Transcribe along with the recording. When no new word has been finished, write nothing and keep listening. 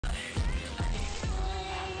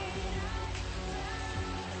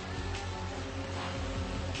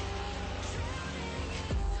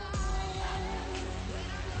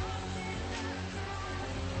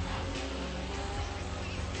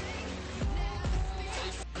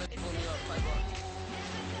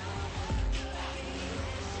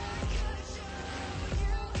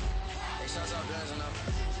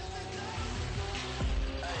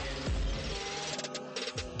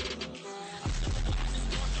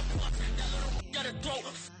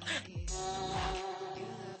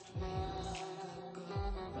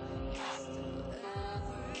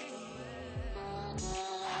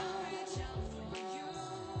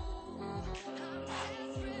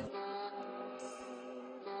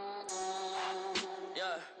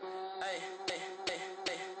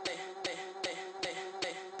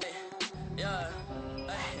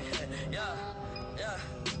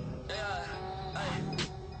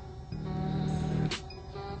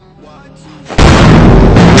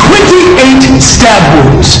Stab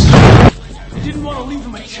wounds. I didn't want to leave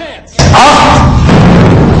him a chance.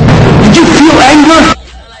 Did you feel anger?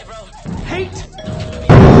 Hate?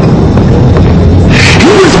 He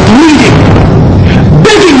was bleeding,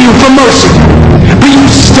 begging you for mercy, but you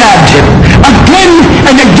stabbed him again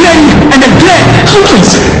and again and again.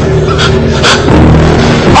 Please.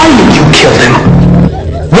 I knew you killed him.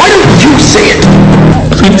 Why don't you say it?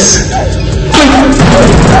 Please.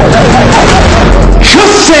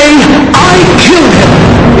 Just say, I killed him.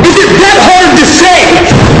 Is it that hard to say?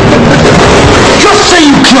 Just say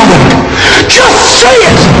you killed him. Just say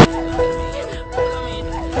it!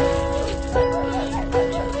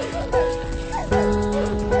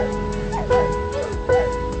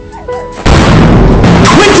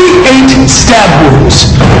 28 stab wounds.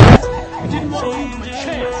 I didn't want to leave him a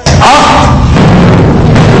chance.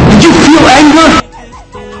 Did you feel anger?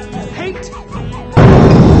 Hate?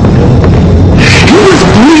 He was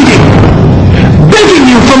bleeding, begging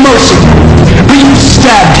you for mercy, but you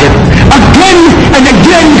stabbed him again and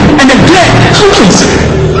again and again. Please.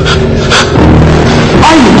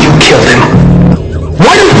 I knew you killed him.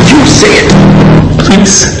 Why don't you say it?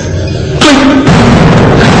 Please.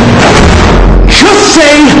 Just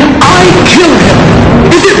say, I killed him.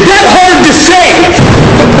 Is it that hard to say?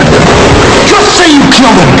 Just say you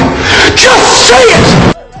killed him. Just say it!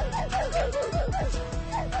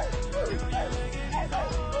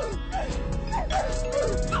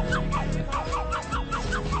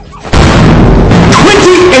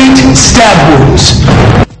 Stab wounds. I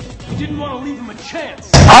didn't want to leave him a chance.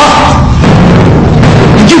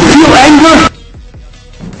 Did you feel anger?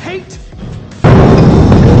 Hate?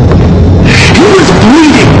 He was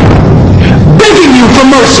bleeding, begging you for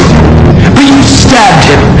mercy, but you stabbed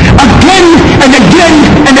him again and again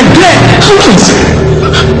and again. Please.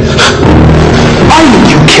 I knew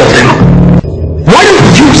you killed him. Why don't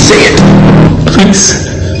you say it? Please.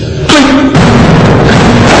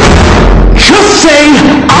 Just say,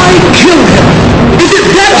 I killed him. Is it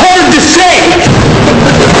that hard to say?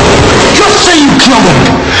 Just say you killed him.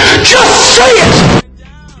 Just say it!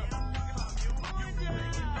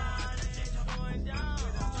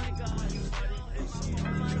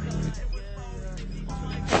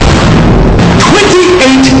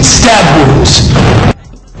 28 stab wounds.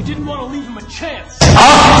 I didn't want to leave him a chance.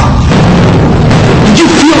 Did you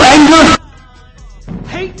feel anger?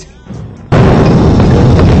 Hate?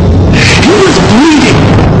 He was bleeding,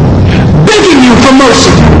 begging you for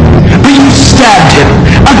mercy, but you stabbed him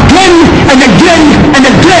again and again and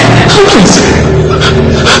again. Please.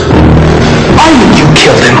 I knew you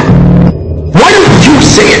killed him. Why don't you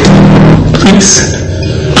say it? Please.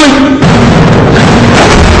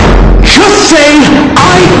 Just say,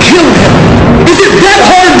 I killed him. Is it that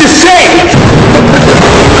hard to say?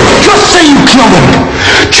 Just say you killed him.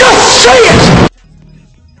 Just say it!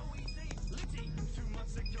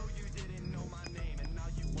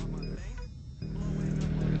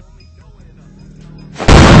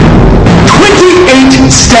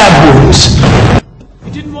 Stab wounds. I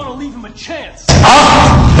didn't want to leave him a chance. Did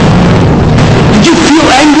you feel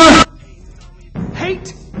anger?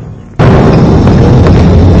 Hate?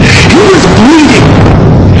 He was bleeding,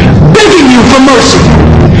 begging you for mercy,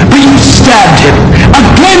 but you stabbed him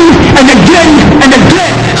again and again and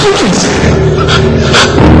again. Please.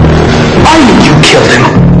 I knew you killed him.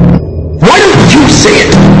 Why don't you say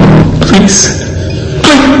it? Please.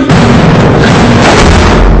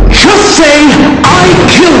 Just say, I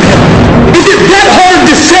killed him. Is it that hard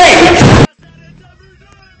to say?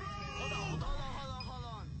 Hold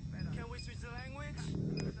on. Can we switch the language?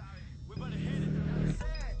 We better hit it.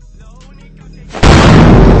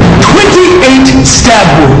 28 stab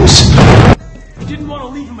wounds. I didn't want to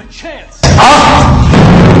leave him a chance.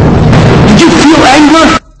 Did you feel anger?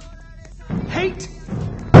 Hate?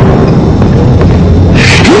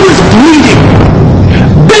 He was bleeding,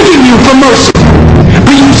 begging you for mercy,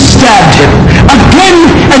 but you stabbed him again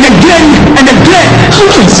and again and again.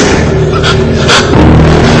 Please.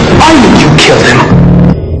 I knew you killed him.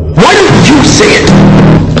 Why don't you say it?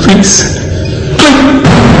 Please.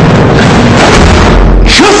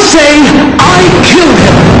 Just say, I killed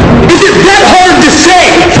him. Is it that hard to say?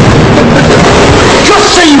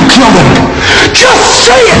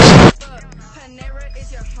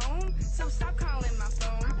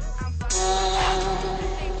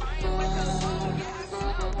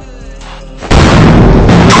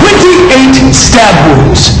 stab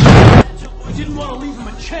wounds. You didn't want to leave him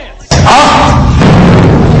a chance. Huh?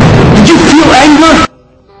 Did you feel anger?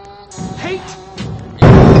 Hate?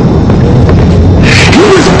 He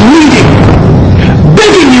was bleeding,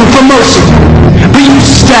 begging you for mercy, but you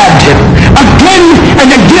stabbed him again and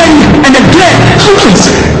again and again.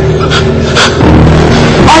 Please.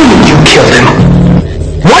 I think you killed him.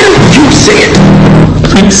 Why don't you say it?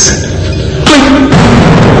 Please. Please.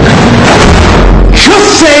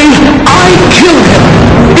 Just say, I killed him.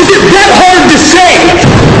 Is it that hard to say?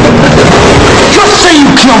 Just say you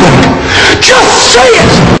killed him. Just say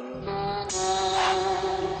it.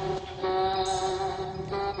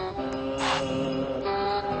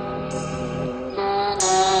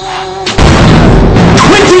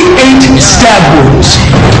 Stab wounds.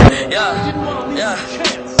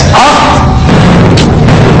 Huh?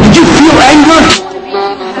 Did you feel anger?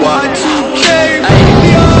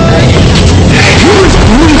 He was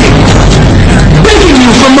bleeding, begging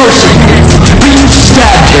you for mercy, but you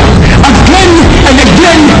stabbed him again and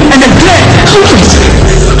again and again. Please.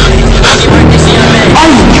 I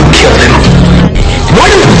think you killed him. Why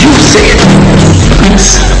don't you say it?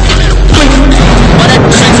 Please.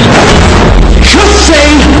 Just say,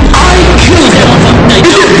 I killed him.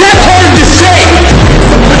 Is it that hard to say?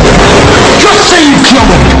 Just say you killed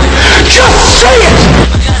him. Just say it.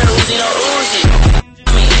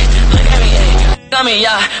 Look at me,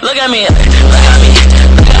 yeah. Look at me. Look at me.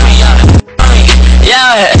 Look at me,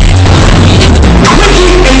 yeah.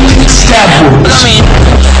 28 stab wounds. Look at me.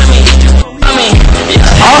 Look at me.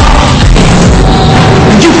 Huh?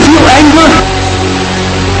 Did you feel anger?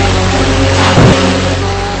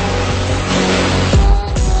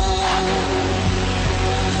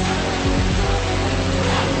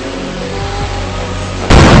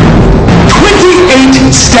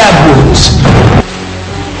 28 stab wounds.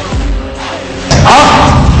 Huh?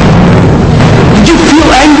 Did you feel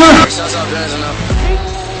anger?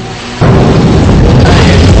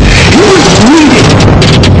 He was bleeding,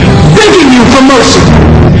 begging you for mercy,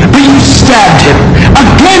 but you stabbed him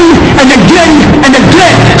again and again and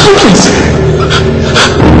again. Please.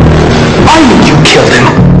 I think you killed him.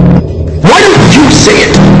 Why don't you say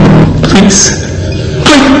it? Please.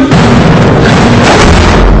 Please.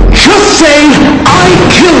 Just say, I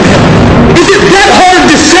killed him. Is it that hard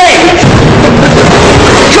to say?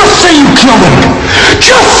 Just say you killed him.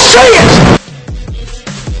 Just say it.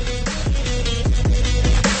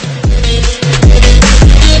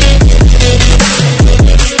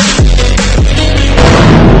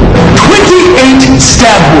 28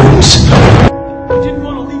 stab wounds. You didn't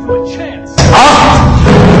want to leave him a chance. Huh?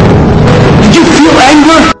 Did you feel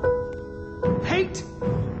anger? Hate?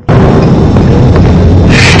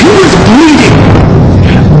 He was bleeding,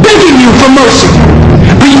 begging you for mercy,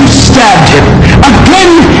 but you stabbed him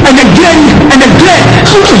again and again and again.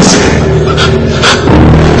 Please.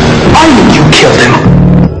 I think you killed him.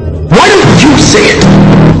 Why don't you say it?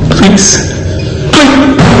 Please.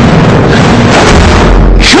 Please.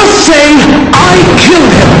 Just say, I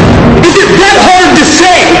killed him. Is it that hard to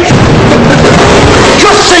say?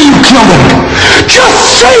 Just say you killed him. Just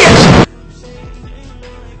say it.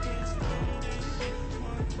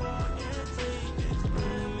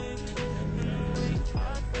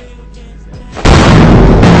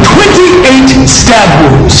 28 stab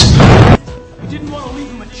wounds. You didn't want to leave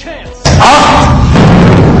him a chance.